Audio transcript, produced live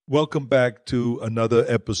Welcome back to another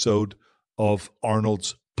episode of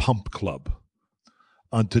Arnold's Pump Club.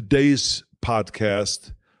 On today's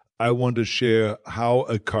podcast, I want to share how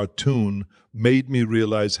a cartoon made me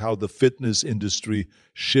realize how the fitness industry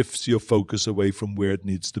shifts your focus away from where it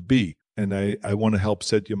needs to be. And I want to help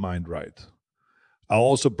set your mind right. I'll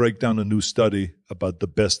also break down a new study about the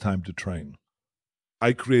best time to train.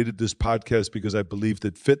 I created this podcast because I believe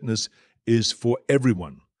that fitness is for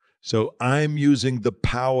everyone. So I'm using the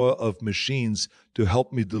power of machines to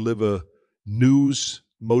help me deliver news,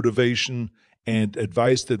 motivation, and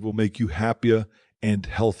advice that will make you happier and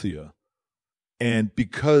healthier. And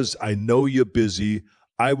because I know you're busy,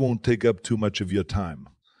 I won't take up too much of your time.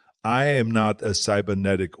 I am not a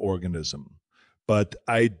cybernetic organism, but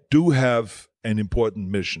I do have an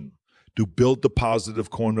important mission to build the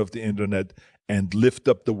positive corner of the internet and lift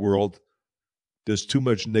up the world. There's too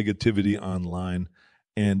much negativity online.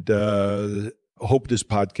 And I hope this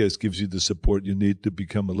podcast gives you the support you need to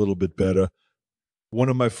become a little bit better. One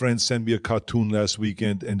of my friends sent me a cartoon last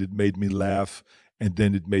weekend, and it made me laugh, and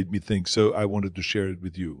then it made me think, so I wanted to share it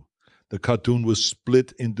with you. The cartoon was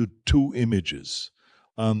split into two images.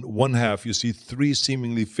 On one half, you see three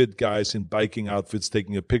seemingly fit guys in biking outfits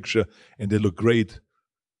taking a picture, and they look great.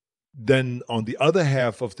 Then on the other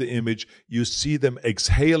half of the image, you see them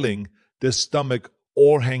exhaling, their stomach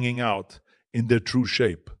all hanging out in their true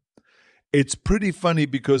shape. It's pretty funny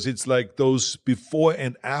because it's like those before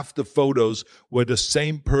and after photos where the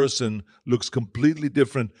same person looks completely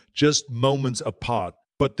different just moments apart.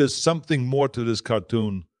 But there's something more to this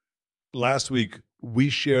cartoon. Last week, we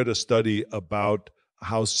shared a study about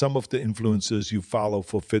how some of the influencers you follow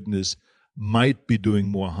for fitness might be doing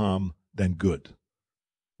more harm than good.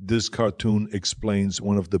 This cartoon explains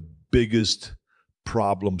one of the biggest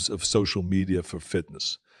problems of social media for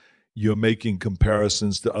fitness. You're making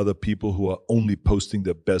comparisons to other people who are only posting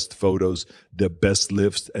their best photos, their best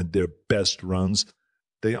lifts, and their best runs.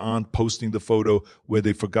 They aren't posting the photo where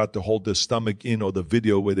they forgot to hold their stomach in or the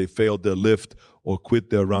video where they failed their lift or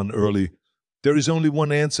quit their run early. There is only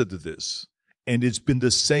one answer to this, and it's been the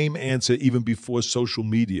same answer even before social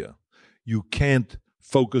media. You can't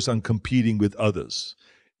focus on competing with others.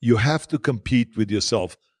 You have to compete with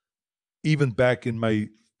yourself. Even back in my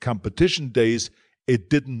competition days,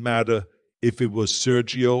 it didn't matter if it was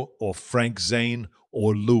Sergio or Frank Zane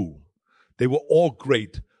or Lou. They were all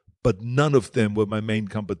great, but none of them were my main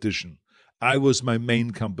competition. I was my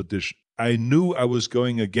main competition. I knew I was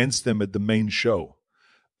going against them at the main show.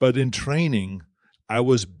 But in training, I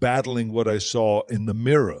was battling what I saw in the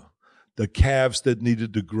mirror, the calves that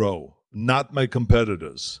needed to grow, not my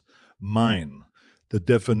competitors, mine. The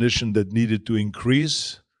definition that needed to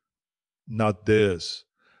increase, not theirs,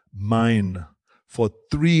 mine. For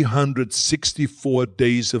 364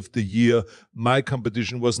 days of the year, my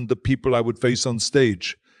competition wasn't the people I would face on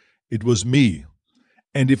stage. It was me.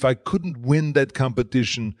 And if I couldn't win that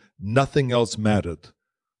competition, nothing else mattered.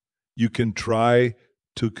 You can try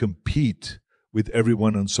to compete with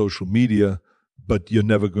everyone on social media, but you're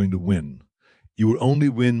never going to win. You will only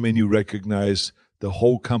win when you recognize the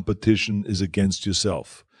whole competition is against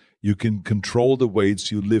yourself. You can control the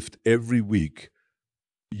weights you lift every week.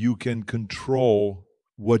 You can control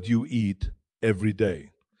what you eat every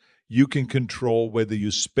day. You can control whether you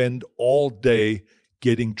spend all day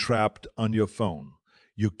getting trapped on your phone.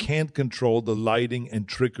 You can't control the lighting and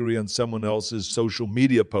trickery on someone else's social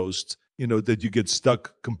media posts, that you get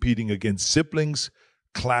stuck competing against siblings,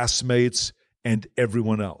 classmates, and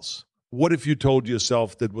everyone else. What if you told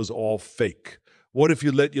yourself that was all fake? What if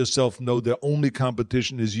you let yourself know the only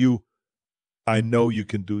competition is you? I know you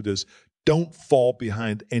can do this. Don't fall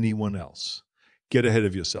behind anyone else. Get ahead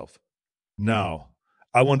of yourself. Now,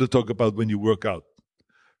 I want to talk about when you work out.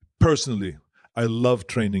 Personally, I love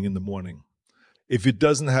training in the morning. If it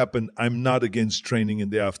doesn't happen, I'm not against training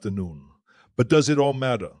in the afternoon. But does it all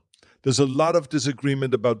matter? There's a lot of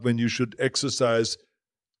disagreement about when you should exercise.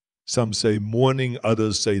 Some say morning,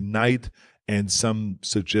 others say night, and some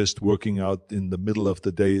suggest working out in the middle of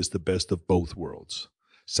the day is the best of both worlds.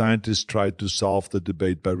 Scientists tried to solve the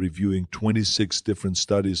debate by reviewing 26 different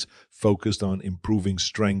studies focused on improving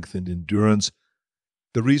strength and endurance.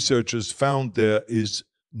 The researchers found there is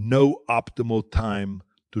no optimal time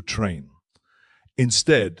to train.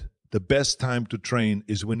 Instead, the best time to train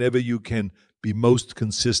is whenever you can be most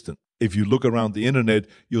consistent. If you look around the internet,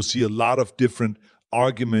 you'll see a lot of different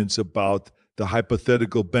arguments about the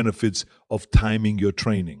hypothetical benefits of timing your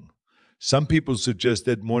training. Some people suggest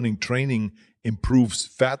that morning training improves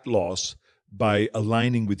fat loss by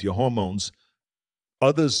aligning with your hormones.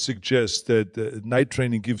 Others suggest that night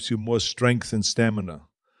training gives you more strength and stamina.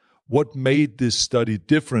 What made this study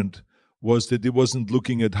different was that it wasn't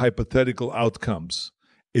looking at hypothetical outcomes.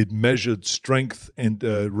 It measured strength and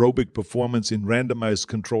aerobic performance in randomized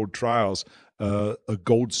controlled trials, a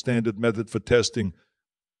gold standard method for testing.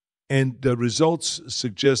 And the results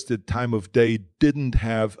suggested time of day didn't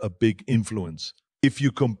have a big influence. If you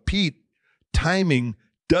compete, timing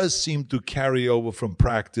does seem to carry over from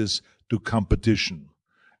practice to competition.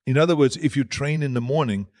 In other words, if you train in the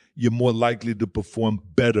morning, you're more likely to perform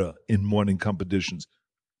better in morning competitions.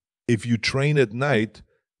 If you train at night,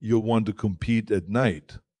 you'll want to compete at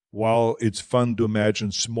night. While it's fun to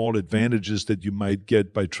imagine small advantages that you might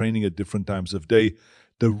get by training at different times of day,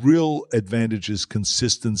 the real advantage is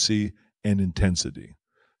consistency and intensity.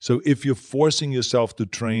 So if you're forcing yourself to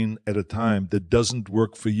train at a time that doesn't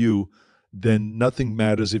work for you, then nothing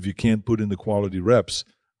matters if you can't put in the quality reps.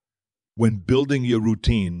 When building your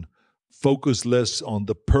routine, focus less on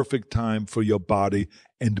the perfect time for your body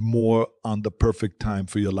and more on the perfect time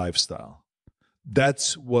for your lifestyle.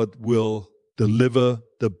 That's what will deliver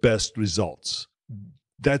the best results.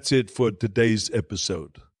 That's it for today's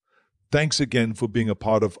episode. Thanks again for being a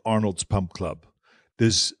part of Arnold's Pump Club.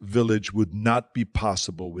 This village would not be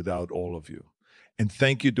possible without all of you. And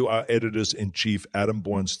thank you to our editors-in-chief, Adam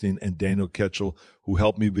Bornstein and Daniel Ketchel, who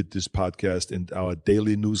helped me with this podcast and our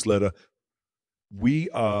daily newsletter. We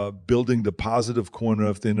are building the positive corner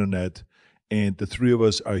of the internet, and the three of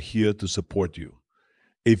us are here to support you.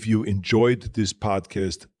 If you enjoyed this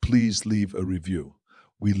podcast, please leave a review.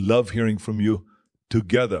 We love hearing from you.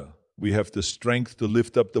 Together, we have the strength to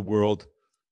lift up the world